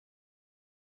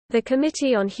The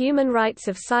Committee on Human Rights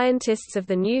of Scientists of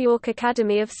the New York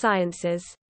Academy of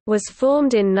Sciences was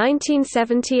formed in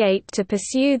 1978 to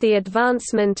pursue the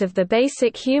advancement of the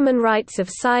basic human rights of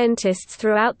scientists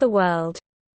throughout the world.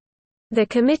 The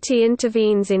committee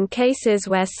intervenes in cases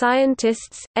where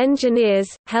scientists,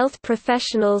 engineers, health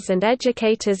professionals and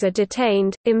educators are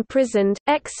detained, imprisoned,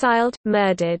 exiled,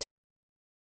 murdered,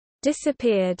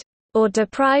 disappeared, or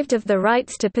deprived of the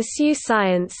rights to pursue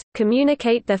science,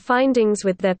 communicate their findings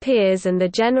with their peers and the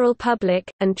general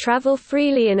public, and travel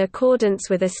freely in accordance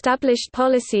with established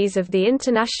policies of the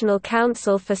International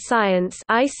Council for Science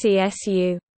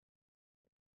 (ICSU).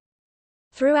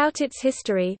 Throughout its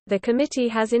history, the committee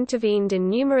has intervened in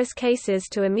numerous cases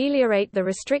to ameliorate the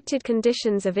restricted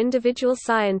conditions of individual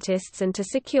scientists and to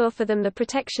secure for them the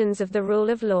protections of the rule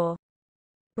of law.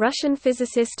 Russian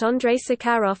physicist Andrei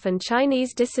Sakharov and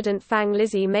Chinese dissident Fang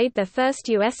Lizhi made their first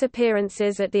U.S.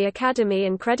 appearances at the Academy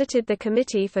and credited the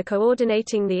committee for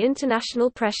coordinating the international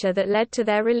pressure that led to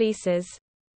their releases.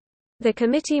 The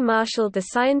committee marshaled the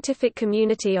scientific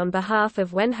community on behalf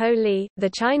of Wenho Li,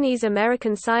 the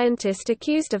Chinese-American scientist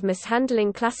accused of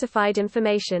mishandling classified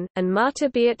information, and Marta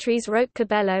Beatriz Roque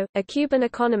Cabello, a Cuban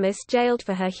economist jailed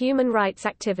for her human rights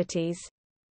activities.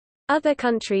 Other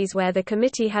countries where the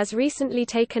committee has recently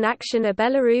taken action are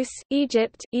Belarus,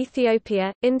 Egypt,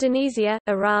 Ethiopia, Indonesia,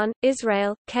 Iran,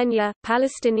 Israel, Kenya,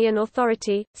 Palestinian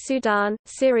Authority, Sudan,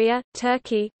 Syria,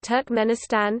 Turkey,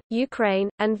 Turkmenistan, Ukraine,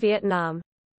 and Vietnam.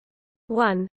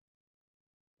 1.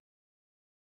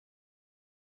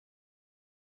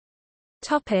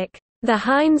 The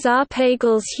Heinz R.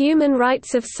 Pagels Human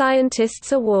Rights of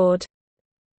Scientists Award.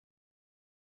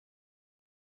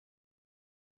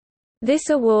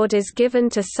 This award is given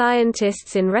to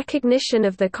scientists in recognition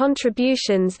of the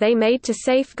contributions they made to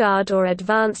safeguard or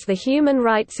advance the human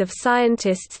rights of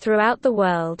scientists throughout the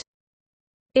world.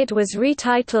 It was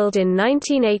retitled in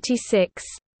 1986.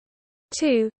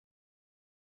 2.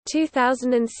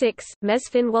 2006,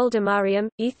 Mesfin Woldemariam,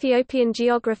 Ethiopian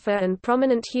geographer and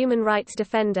prominent human rights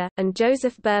defender, and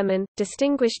Joseph Berman,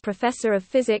 Distinguished Professor of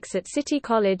Physics at City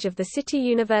College of the City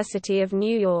University of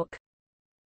New York.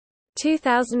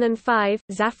 2005,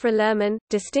 Zafra Lerman,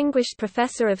 Distinguished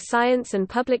Professor of Science and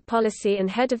Public Policy and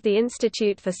Head of the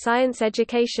Institute for Science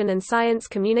Education and Science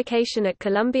Communication at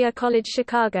Columbia College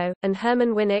Chicago, and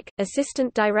Herman Winnick,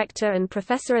 Assistant Director and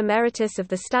Professor Emeritus of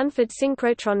the Stanford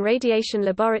Synchrotron Radiation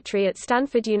Laboratory at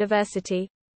Stanford University.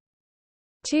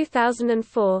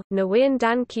 2004, Nguyen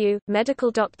Dan Q,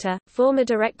 medical doctor, former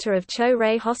director of Cho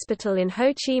Ray Hospital in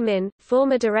Ho Chi Minh,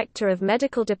 former director of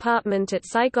medical department at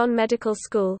Saigon Medical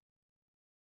School.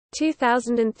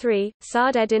 2003,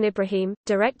 Saad Eddin Ibrahim,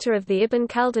 director of the Ibn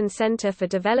Khaldun Center for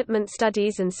Development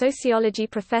Studies and sociology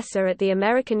professor at the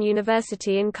American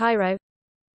University in Cairo.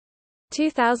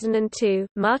 2002,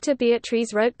 Marta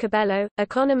Beatriz Roque Cabello,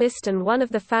 economist and one of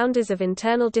the founders of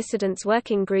Internal Dissidents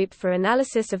Working Group for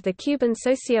Analysis of the Cuban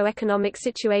Socio-Economic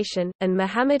Situation, and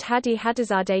Mohammad Hadi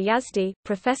Hadizadeh Yazdi,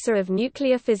 professor of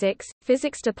nuclear physics,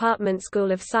 Physics Department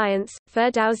School of Science,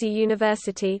 Ferdowsi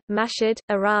University, Mashhad,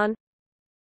 Iran.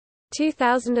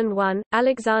 2001,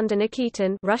 Alexander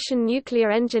Nikitin, Russian nuclear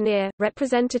engineer,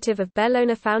 representative of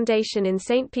Bellona Foundation in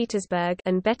St. Petersburg,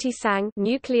 and Betty Sang,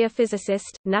 nuclear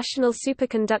physicist, National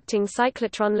Superconducting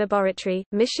Cyclotron Laboratory,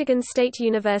 Michigan State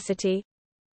University.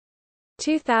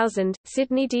 2000,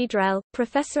 Sidney D. Drell,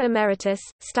 Professor Emeritus,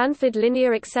 Stanford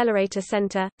Linear Accelerator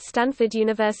Center, Stanford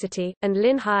University, and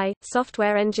Lin Hai,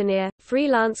 software engineer,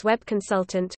 freelance web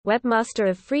consultant, webmaster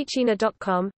of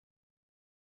freechina.com.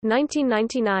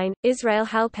 1999, Israel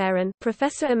Halperin,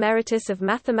 Professor Emeritus of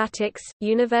Mathematics,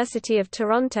 University of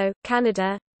Toronto,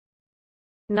 Canada.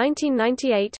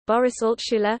 1998, Boris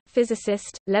Altshuler,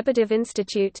 physicist, Lebedev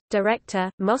Institute,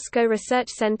 Director, Moscow Research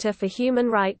Center for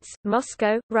Human Rights,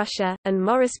 Moscow, Russia, and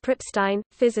Morris Pripstein,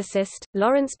 physicist,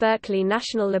 Lawrence Berkeley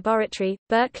National Laboratory,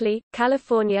 Berkeley,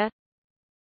 California.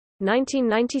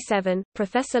 1997,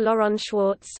 Professor Laurent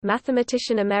Schwartz,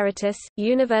 mathematician emeritus,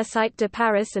 Université de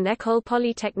Paris and École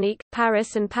Polytechnique,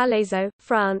 Paris and Palaiseau,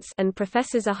 France, and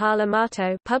Professor Zahal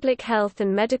Amato, public health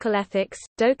and medical ethics,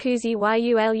 Dokuzi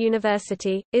Yul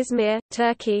University, Izmir,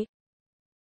 Turkey.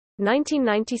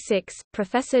 1996,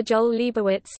 Professor Joel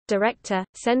Leibowitz, Director,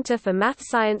 Center for Math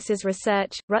Sciences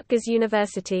Research, Rutgers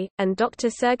University, and Dr.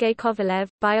 Sergei Kovalev,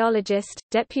 biologist,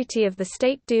 Deputy of the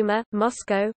State Duma,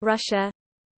 Moscow, Russia.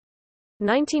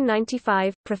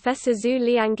 1995, Professor Zhu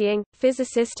Liangying,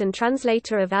 physicist and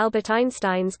translator of Albert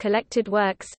Einstein's collected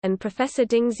works, and Professor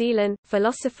Ding Zilan,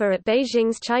 philosopher at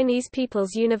Beijing's Chinese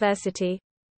People's University.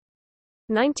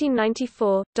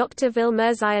 1994, Dr. Vil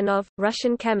Mirzyanov,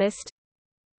 Russian chemist.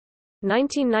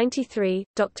 1993,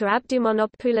 Dr.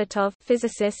 Abdumonov Pulatov,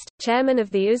 physicist, chairman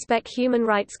of the Uzbek Human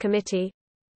Rights Committee.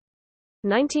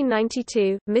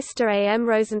 1992, Mr. A. M.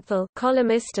 Rosenthal,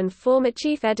 columnist and former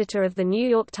chief editor of The New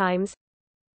York Times.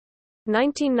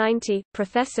 1990,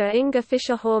 Professor Inga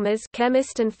Fischer-Hormuz,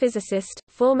 chemist and physicist,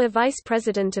 former vice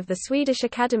president of the Swedish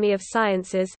Academy of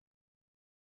Sciences.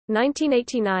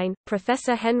 1989,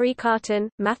 Professor Henri Cartan,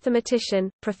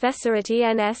 mathematician, professor at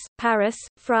ENS, Paris,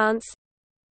 France.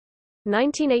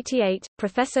 1988,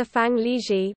 Professor Fang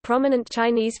Lizhi, prominent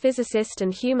Chinese physicist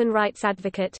and human rights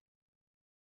advocate.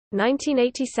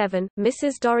 1987,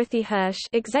 Mrs. Dorothy Hirsch,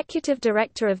 executive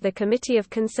director of the Committee of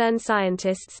Concerned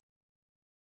Scientists.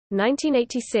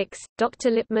 1986, Dr.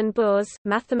 Lipman Bors,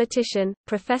 mathematician,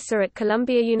 professor at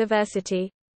Columbia University.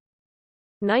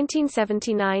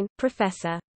 1979,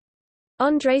 Professor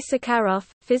Andrei Sakharov,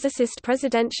 physicist,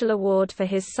 Presidential Award for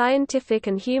his scientific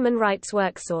and human rights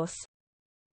work. Source